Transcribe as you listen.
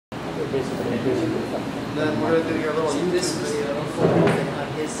Then we're going to do your little YouTube video on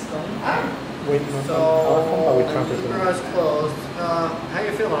his phone. Wait, So, keep your eyes closed. How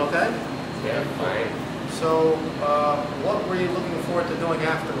you feeling, okay? Yeah, fine. So, what were you looking forward to doing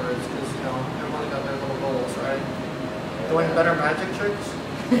afterwards? Because, you know, everyone's got their little goals, right? Doing better magic tricks?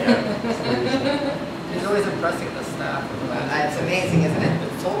 Yeah. He's always impressing the staff with the magic. It's amazing, isn't it?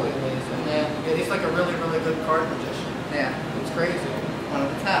 It's totally amazing. Yeah. Yeah, he's like a really, really good card magician. Yeah. It's crazy. One of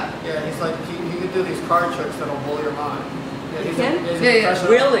the top. Yeah, he's like, he can do these card tricks that'll blow your mind. Yeah, he's can? he's Yeah,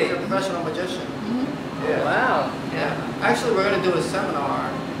 really? He's a professional magician. Yeah. Wow. Yeah. Actually, we're going to do a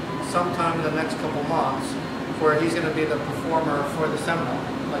seminar sometime in the next couple months where he's going to be the performer for the seminar.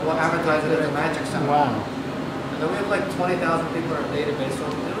 Like, we'll advertise it as a magic seminar. Wow. And then we have like 20,000 people in our database, so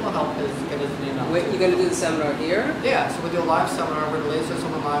it will help get his name out. Wait, you're going to do the seminar here? Yeah, so we'll do a live seminar where the laser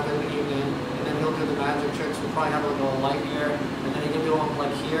someone live in the evening, and then he'll do the magic tricks. We'll probably have a little light here, and then he can do them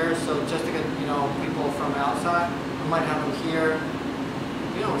like here. So just to get, you know, people from outside, we might have them here.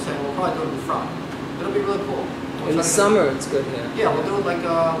 You know what I'm saying? We'll probably do it in the front. It'll be really cool. In the summer, it's good here. Yeah, we'll do it like,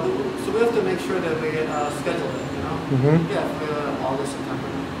 so we have to make sure that we schedule it, you know? Yeah, for August, September.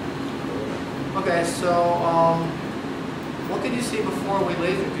 Okay, so, what did you see before we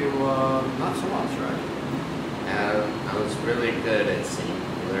lasered you? Not so much, right? I was really good at seeing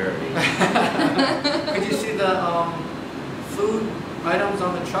blurry. Could you see the food items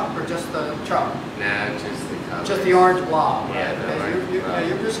on the truck, or just the truck? Nah, just the colors. Just the orange blob, right? Yeah, the Okay, orange blob.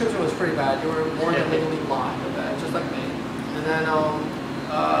 your prescription was pretty bad. You were more than legally blind with that, just like me. And then,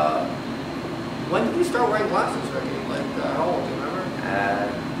 when did you start wearing glasses, Ricky? Like, how old, do you remember?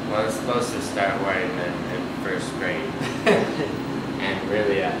 Well, I was supposed to start wearing them in first grade. And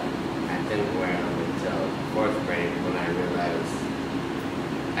really, I didn't wear them until fourth grade when I realized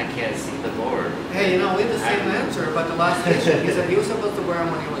I can't see the board. Hey, you know, we had the same answer about the last station. He said he was supposed to wear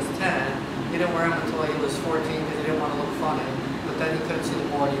them when he was 10. He didn't wear them until he was 14 because he didn't want to look funny. But then he couldn't see the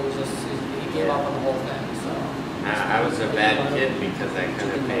board. He was just, he gave up on the whole thing. So I was a bad kid because I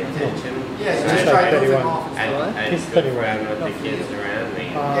couldn't pay attention. Yeah, you So just tried moving off and stuff. I'd goof around with the kids around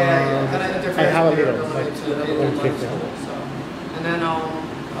me. Yeah, kind of interferes I have a with your little, ability to learn school. So, and then,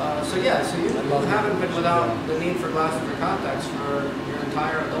 so yeah, so you haven't been without the need for glasses or contacts for your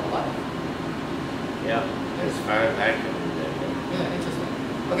entire adult life. Yep, as far as I can remember. Yeah, interesting.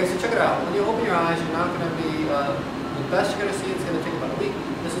 Okay, so check it out. When you open your eyes, you're not going to be the best you're going to see. It's going to take about a week.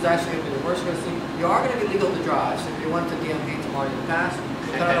 This is actually going to be the worst you're going to see. You are going to be legal to drive. So if you went to DMV tomorrow, you pass.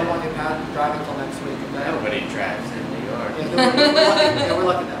 You kind of don't want you to drive until next week. Okay? Nobody drives in New York. Yeah, we're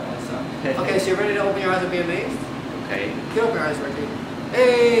lucky that way. So. Okay, so you're ready to open your eyes and be amazed? Okay. Get open your eyes, Ricky.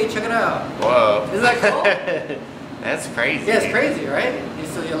 Hey, check it out. Whoa. Isn't that cool? That's crazy. Yeah, it's crazy, right?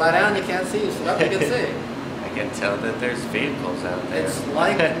 So you lie down, you can't see. You sit up, you can see. I can tell that there's vehicles out there. It's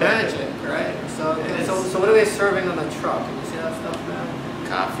like magic, right? So what are they serving on the truck? Can you see that stuff now?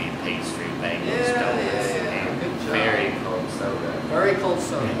 Coffee, pastry, bagels, Yeah, donuts, yeah. and Good job. very cold soda. Very cold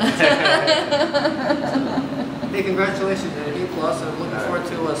soda. Hey, congratulations, you're an E+, and I'm looking forward to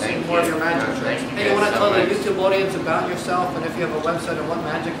seeing Thank more of you. your magic No, tricks. thank you Hey, you want to guys tell so the much. YouTube audience about yourself, and if you have a website and what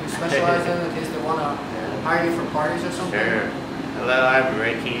magic you specialize in case they want to hire you for parties or something? Sure. Hello, I'm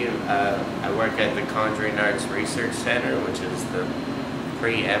Ricky. I work at the Conjuring Arts Research Center, which is the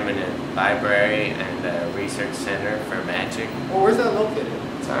preeminent library and research center for magic. Well, where's that located?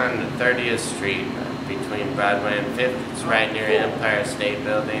 It's on 30th Street between Broadway and 5th. It's right near Empire State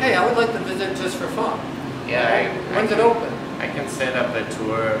Building. Hey, I would like to visit just for fun. Yeah, When's it open? I can set up a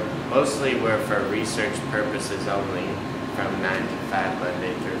tour. Mostly we're for research purposes only, from 9 to 5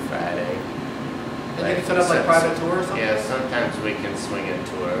 Monday through Friday. And you can set up like private tour or something? Yeah, sometimes we can swing a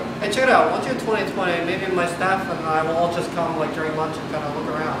tour. Hey, check it out. Once you're 2020, maybe my staff and I will all just come like during lunch and kind of look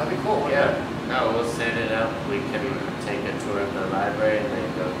around. That'd be cool. Yeah, no, we'll set it up. We can take a tour of the library and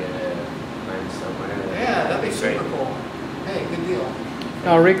then go get a lunch somewhere. Yeah, that'd be super cool. Hey, good deal.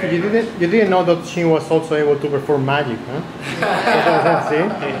 Now, Rick, you didn't know that Chynn was also able to perform magic, huh? See?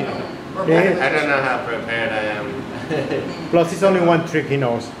 I don't know how prepared I am. Plus, it's only one trick he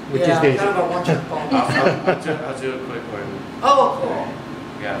knows, which is this. Kind of a one-trick pony. I'll do a quick one. Oh, cool.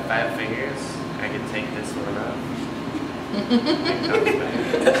 You got 5 fingers. I can take this one up.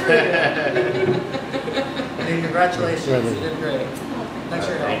 Hey, congratulations. You did great. Thanks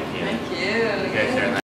for your help. Thank you. Thank you. You guys are